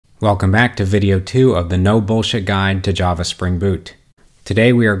Welcome back to video 2 of the No Bullshit Guide to Java Spring Boot.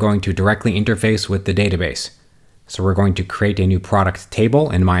 Today we are going to directly interface with the database. So we're going to create a new product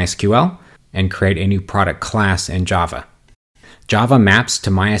table in MySQL and create a new product class in Java. Java maps to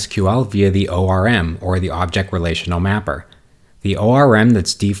MySQL via the ORM, or the Object Relational Mapper. The ORM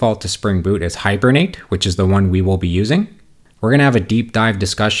that's default to Spring Boot is Hibernate, which is the one we will be using. We're going to have a deep dive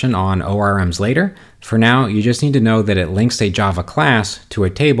discussion on ORMs later. For now, you just need to know that it links a Java class to a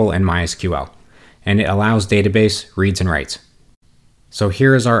table in MySQL, and it allows database reads and writes. So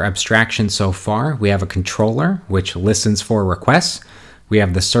here is our abstraction so far. We have a controller, which listens for requests. We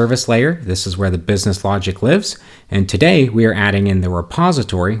have the service layer. This is where the business logic lives. And today we are adding in the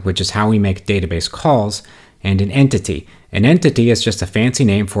repository, which is how we make database calls, and an entity. An entity is just a fancy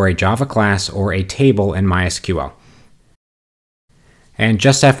name for a Java class or a table in MySQL. And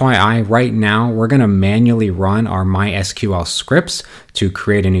just FYI, right now, we're going to manually run our MySQL scripts to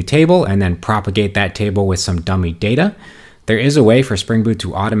create a new table and then propagate that table with some dummy data. There is a way for Spring Boot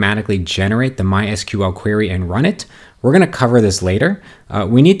to automatically generate the MySQL query and run it. We're going to cover this later.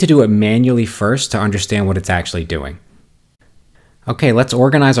 We need to do it manually first to understand what it's actually doing. Okay, let's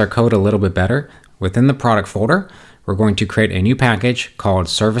organize our code a little bit better. Within the product folder, we're going to create a new package called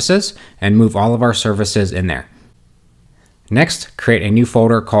services and move all of our services in there. Next, create a new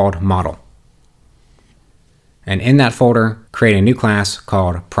folder called model. And in that folder, create a new class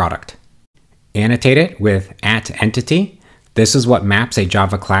called product. Annotate it with @entity. This is what maps a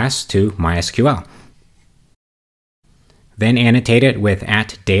Java class to MySQL. Then annotate it with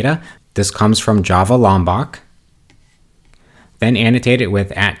 @data. This comes from Java Lombok. Then annotate it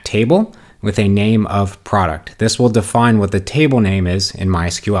with @table with a name of product. This will define what the table name is in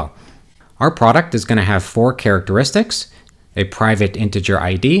MySQL. Our product is going to have 4 characteristics: a private integer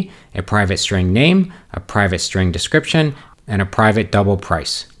ID, a private string name, a private string description, and a private double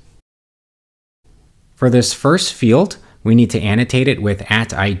price. For this first field, we need to annotate it with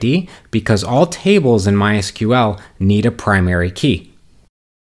 @ID because all tables in MySQL need a primary key.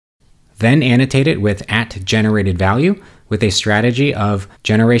 Then annotate it with @generated_value with a strategy of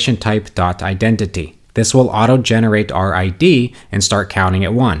GenerationType.identity. This will auto-generate our ID and start counting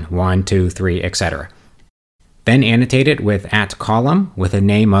at 1, 1, 2, 3, etc. Then annotate it with @column with a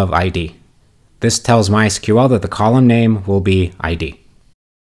name of ID. This tells MySQL that the column name will be ID.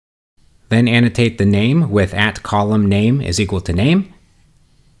 Then annotate the name with @column name is equal to name,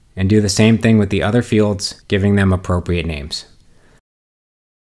 and do the same thing with the other fields, giving them appropriate names.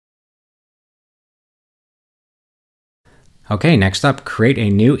 Okay, next up, create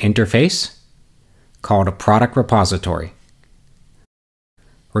a new interface called a product repository.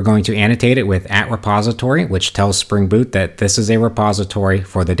 We're going to annotate it with @repository, which tells Spring Boot that this is a repository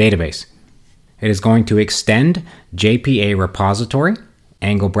for the database. It is going to extend JPA repository,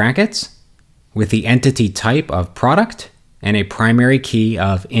 angle brackets, with the entity type of product and a primary key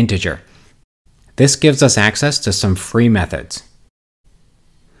of integer. This gives us access to some free methods.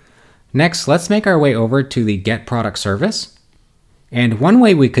 Next, let's make our way over to the GetProductService. And one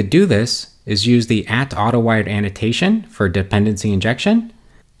way we could do this is use the @autowired annotation for dependency injection,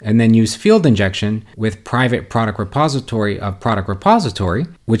 and then use field injection with private product repository of product repository,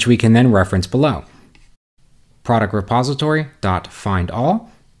 which we can then reference below. Product repository.findAll,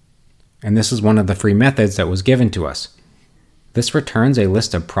 and this is one of the free methods that was given to us. This returns a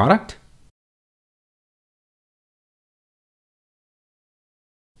list of product.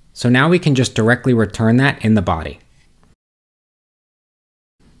 So now we can just directly return that in the body.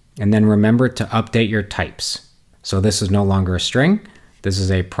 And then remember to update your types. So this is no longer a string. This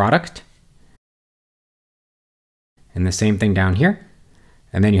is a product. And the same thing down here.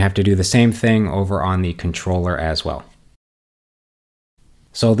 And then you have to do the same thing over on the controller as well.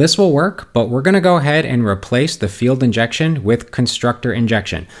 So this will work, but we're going to go ahead and replace the field injection with constructor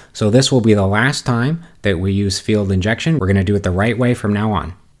injection. So this will be the last time that we use field injection. We're going to do it the right way from now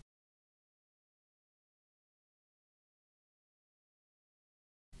on.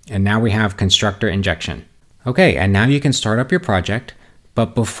 And now we have constructor injection. Okay, and now you can start up your project.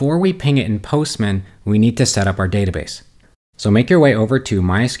 But before we ping it in Postman, we need to set up our database. So make your way over to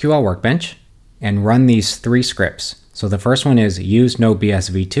MySQL Workbench and run these 3 scripts. So the first one is use NoBS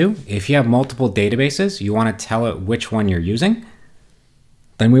v2. If you have multiple databases, you want to tell it which one you're using.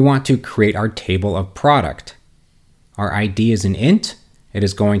 Then we want to create our table of product. Our ID is an int. It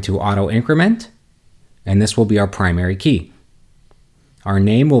is going to auto increment, and this will be our primary key. Our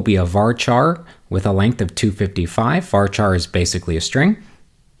name will be a VARCHAR with a length of 255. VARCHAR is basically a string.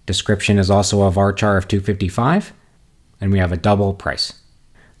 Description is also a VARCHAR of 255. And we have a double price.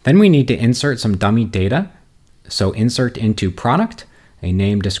 Then we need to insert some dummy data. So insert into product, a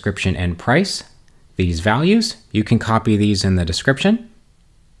name, description, and price. These values, you can copy these in the description.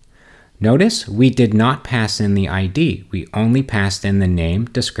 Notice we did not pass in the ID. We only passed in the name,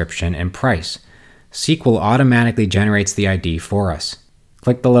 description, and price. SQL automatically generates the ID for us.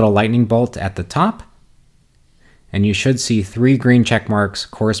 Click the little lightning bolt at the top, and you should see 3 green check marks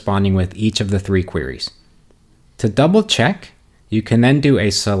corresponding with each of the 3 queries. To double check, you can then do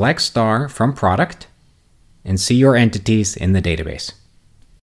a select star from product and see your entities in the database.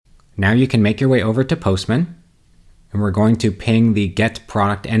 Now you can make your way over to Postman, and we're going to ping the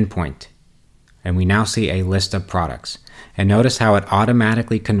GetProduct endpoint. And we now see a list of products. And notice how it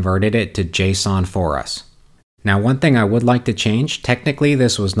automatically converted it to JSON for us. Now, one thing I would like to change, technically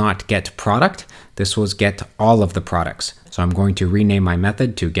this was not GetProduct, this was get all of the products. So I'm going to rename my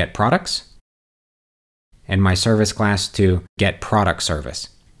method to GetProducts and my service class to GetProductService.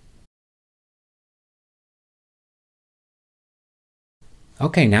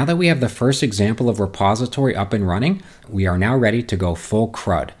 Okay, now that we have the first example of repository up and running, we are now ready to go full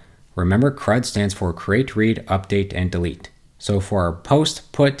CRUD. Remember, CRUD stands for create, read, update, and delete. So for our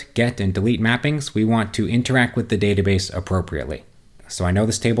post, put, get, and delete mappings, we want to interact with the database appropriately. So I know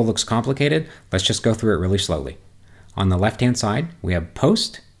this table looks complicated. Let's just go through it really slowly. On the left-hand side, we have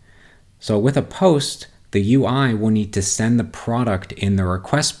post. So with a post, the UI will need to send the product in the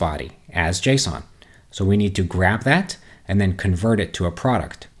request body as JSON. So we need to grab that and then convert it to a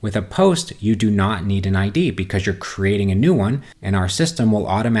product. With a post, you do not need an ID because you're creating a new one, and our system will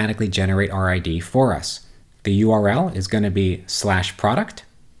automatically generate our ID for us. The URL is going to be /product.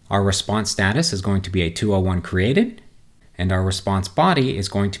 Our response status is going to be a 201 created, and our response body is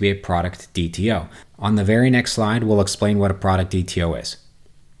going to be a product DTO. On the very next slide, we'll explain what a product DTO is.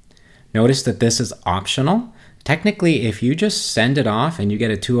 Notice that this is optional. Technically, if you just send it off and you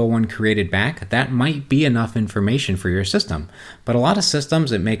get a 201 created back, that might be enough information for your system. But a lot of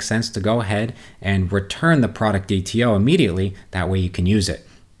systems, it makes sense to go ahead and return the product DTO immediately. That way you can use it.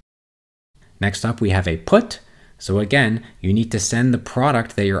 Next up, we have a put. So again, you need to send the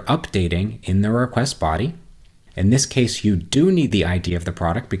product that you're updating in the request body. In this case, you do need the ID of the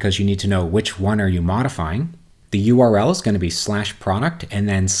product because you need to know which one are you modifying. The URL is going to be /product and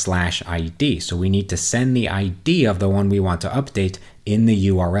then /ID. So we need to send the ID of the one we want to update in the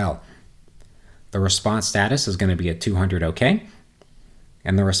URL. The response status is going to be a 200 OK.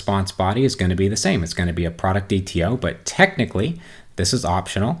 And the response body is going to be the same. It's going to be a product DTO, but technically this is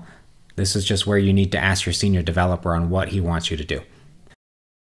optional. This is just where you need to ask your senior developer on what he wants you to do.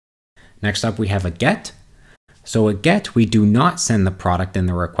 Next up, we have a get. So a get, we do not send the product in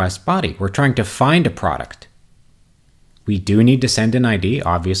the request body. We're trying to find a product. We do need to send an ID,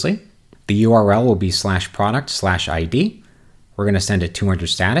 obviously. The URL will be /product/ID. We're going to send a 200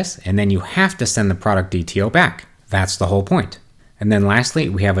 status, and then you have to send the product DTO back. That's the whole point. And then lastly,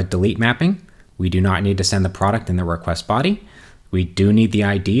 we have a delete mapping. We do not need to send the product in the request body. We do need the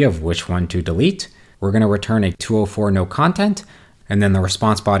ID of which one to delete. We're going to return a 204 no content, and then the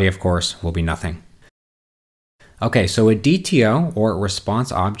response body, of course, will be nothing. Okay, so a DTO, or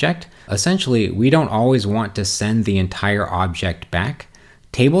response object, essentially we don't always want to send the entire object back.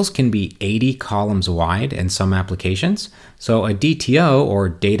 Tables can be 80 columns wide in some applications, so a DTO, or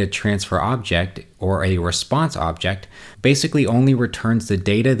data transfer object, or a response object, basically only returns the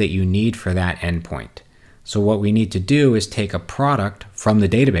data that you need for that endpoint. So what we need to do is take a product from the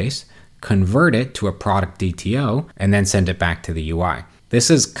database, convert it to a product DTO, and then send it back to the UI. This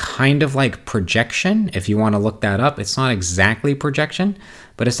is kind of like projection. If you want to look that up, it's not exactly projection,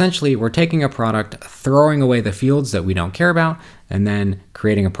 but essentially we're taking a product, throwing away the fields that we don't care about, and then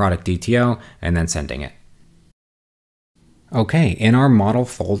creating a product DTO and then sending it. Okay, in our model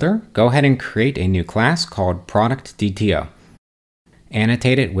folder, go ahead and create a new class called product DTO.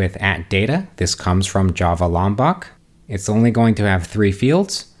 Annotate it with @data. This comes from Java Lombok. It's only going to have 3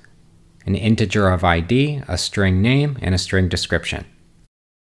 fields, an integer of ID, a string name, and a string description.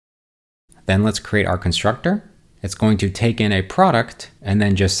 Then let's create our constructor. It's going to take in a product and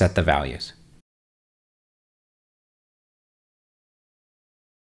then just set the values.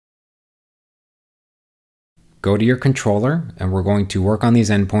 Go to your controller, and we're going to work on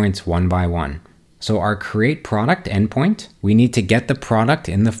these endpoints one by one. So our create product endpoint, we need to get the product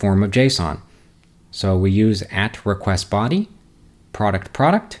in the form of JSON. So we use @requestBody,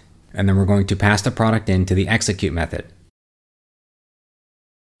 product, and then we're going to pass the product into the execute method.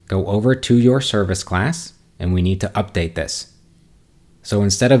 Go over to your service class, and we need to update this. So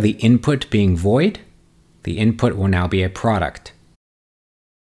instead of the input being void, the input will now be a product.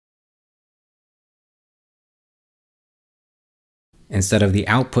 Instead of the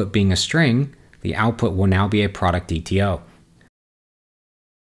output being a string, the output will now be a product DTO.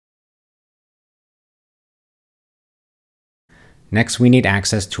 Next, we need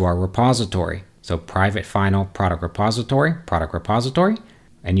access to our repository. So private final product repository,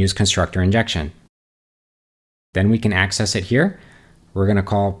 and use constructor injection. Then we can access it here. We're going to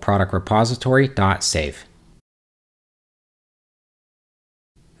call product repository.save.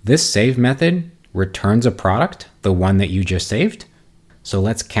 This save method returns a product, the one that you just saved. So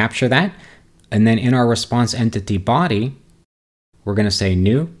let's capture that. And then in our response entity body, we're going to say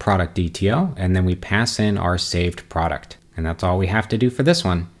new product DTO, and then we pass in our saved product. And that's all we have to do for this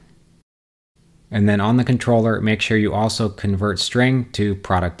one. And then on the controller, make sure you also convert string to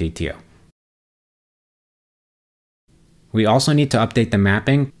product DTO. We also need to update the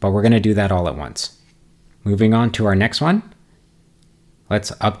mapping, but we're going to do that all at once. Moving on to our next one.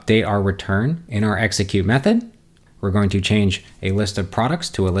 Let's update our return in our execute method. We're going to change a list of products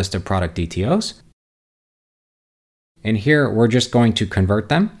to a list of product DTOs. And here we're just going to convert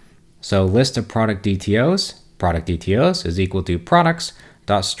them. So list of product DTOs is equal to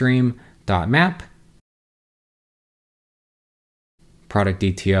products.stream.map product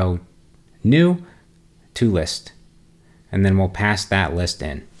DTO new to list. And then we'll pass that list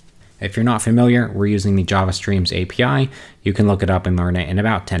in. If you're not familiar, we're using the Java Streams API. You can look it up and learn it in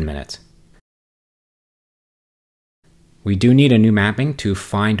about 10 minutes. We do need a new mapping to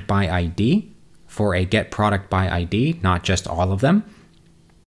find by ID for a getProduct by ID, not just all of them.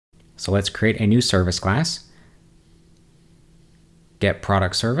 So let's create a new service class,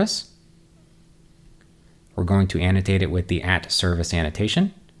 GetProductService. We're going to annotate it with the @service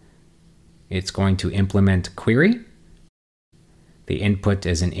annotation. It's going to implement query. The input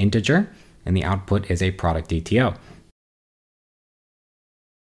is an integer, and the output is a product DTO.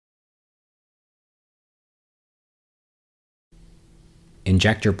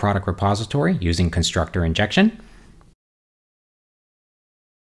 Inject your product repository using constructor injection.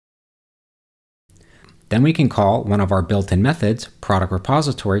 Then we can call one of our built-in methods,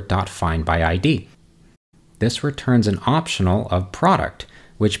 productRepository.findById. This returns an optional of product,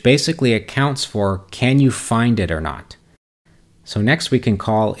 which basically accounts for can you find it or not. So next we can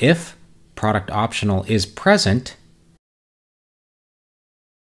call if product optional is present,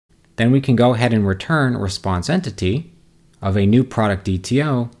 then we can go ahead and return response entity of a new product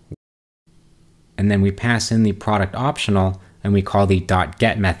DTO, and then we pass in the product optional and we call the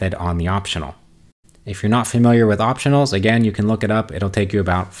 .get method on the optional. If you're not familiar with optionals, again, you can look it up. It'll take you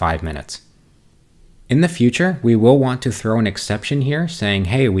about 5 minutes. In the future, we will want to throw an exception here saying,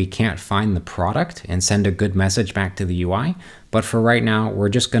 hey, we can't find the product and send a good message back to the UI. But for right now, we're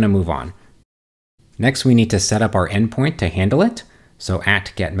just going to move on. Next, we need to set up our endpoint to handle it. So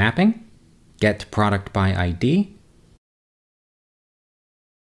 @getMapping, getProductById.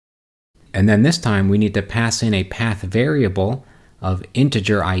 And then this time we need to pass in a path variable of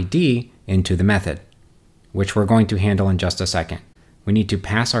integer ID into the method, which we're going to handle in just a second. We need to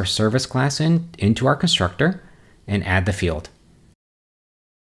pass our service class into our constructor and add the field.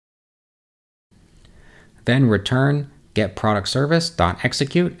 Then return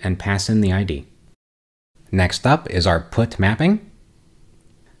GetProductService.execute and pass in the ID. Next up is our put mapping.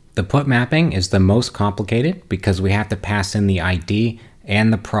 The put mapping is the most complicated because we have to pass in the ID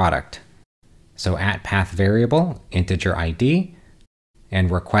and the product. So @path variable, integer ID,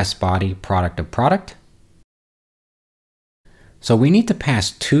 and request body product of product. So we need to pass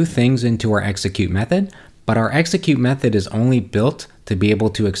two things into our execute method, but our execute method is only built to be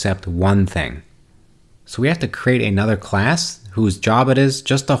able to accept one thing. So we have to create another class whose job it is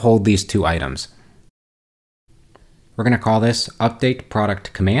just to hold these two items. We're going to call this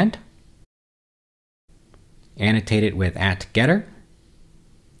UpdateProductCommand. Annotate it with @getter.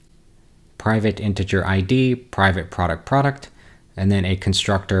 Private integer ID, private product, and then a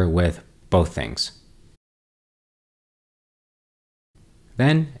constructor with both things.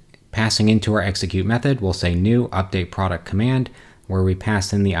 Then, passing into our execute method, we'll say new UpdateProductCommand, where we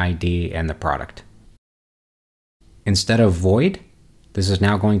pass in the ID and the product. Instead of void, this is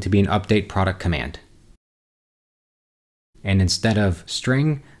now going to be an UpdateProductCommand. And instead of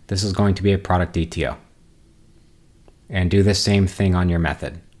string, this is going to be a product DTO. And do the same thing on your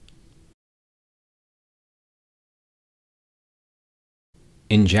method.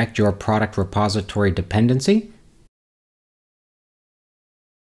 Inject your product repository dependency.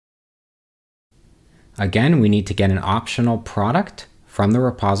 Again, we need to get an optional product from the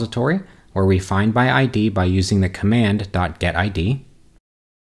repository where we find by ID by using the command .getID.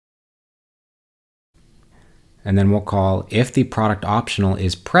 And then we'll call if the product optional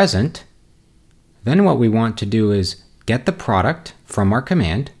is present. Then what we want to do is get the product from our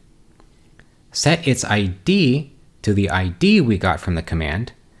command, set its ID to the ID we got from the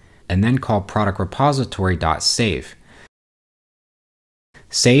command, and then call product repository.save.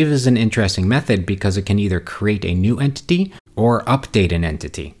 Save is an interesting method because it can either create a new entity or update an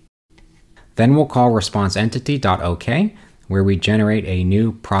entity. Then we'll call responseEntity.OK, where we generate a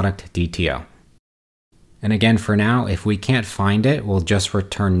new product DTO. And again, for now, if we can't find it, we'll just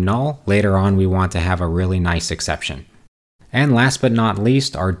return null. Later on, we want to have a really nice exception. And last but not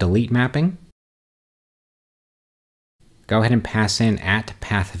least, our delete mapping. Go ahead and pass in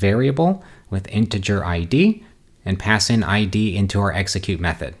 @path variable with integer ID and pass in ID into our execute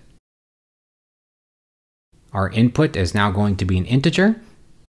method. Our input is now going to be an integer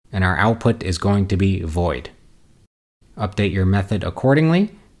and our output is going to be void. Update your method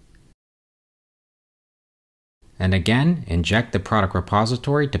accordingly. And again, inject the product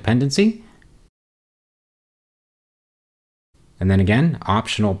repository dependency. And then again,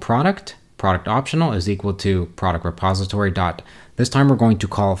 optional product optional is equal to product repository dot. This time we're going to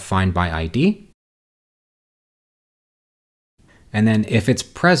call find by ID. And then if it's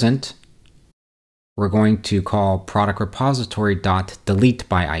present, we're going to call product repository dot delete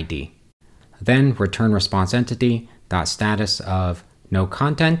by ID. Then return response entity dot status of no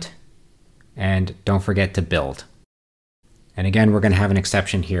content, and don't forget to build. And again, we're going to have an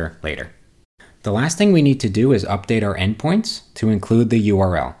exception here later. The last thing we need to do is update our endpoints to include the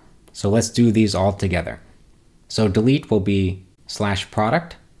URL. So let's do these all together. So delete will be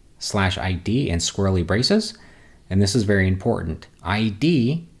 /product/ID in squirrely braces. And this is very important.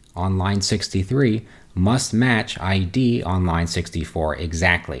 ID on line 63 must match ID on line 64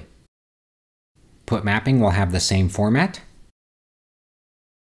 exactly. Put mapping will have the same format.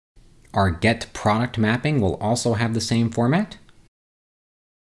 Our getProduct mapping will also have the same format.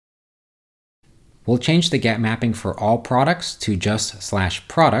 We'll change the get mapping for all products to just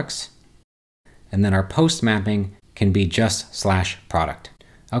 /products. And then our post mapping can be just /product.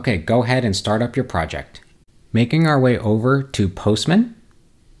 Okay, go ahead and start up your project. Making our way over to Postman,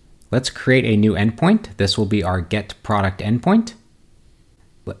 let's create a new endpoint. This will be our getProduct endpoint.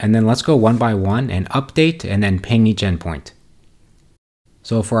 And then let's go one by one and update and then ping each endpoint.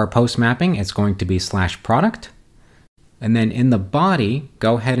 So for our post mapping, it's going to be /product. And then in the body,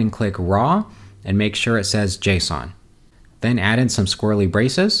 go ahead and click raw and make sure it says JSON. Then add in some squirrely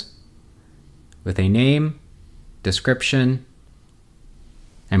braces with a name, description,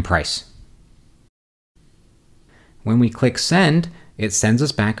 and price. When we click send, it sends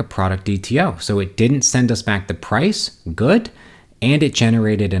us back a product DTO. So it didn't send us back the price, good, and it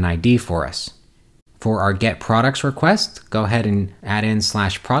generated an ID for us. For our get products request, go ahead and add in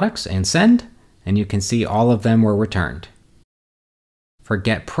 /products and send, and you can see all of them were returned. For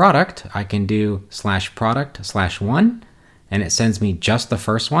get product, I can do /product/1, and it sends me just the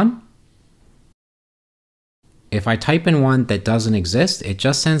first one. If I type in one that doesn't exist, it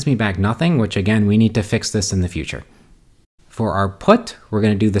just sends me back nothing, which again, we need to fix this in the future. For our put, we're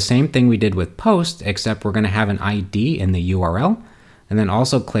going to do the same thing we did with post, except we're going to have an ID in the URL, and then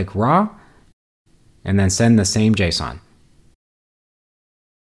also click raw, and then send the same JSON.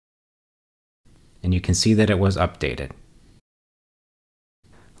 And you can see that it was updated.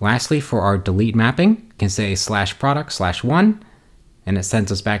 Lastly, for our delete mapping, you can say /product/1, and it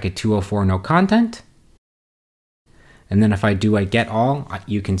sends us back a 204 no content. And then if I do a get all,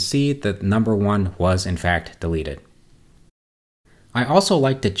 you can see that number 1 was in fact deleted. I also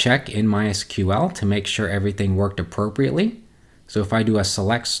like to check in MySQL to make sure everything worked appropriately. So if I do a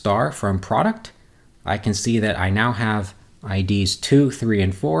select star from product, I can see that I now have IDs 2, 3,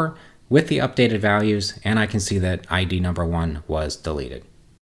 and 4 with the updated values, and I can see that ID number 1 was deleted.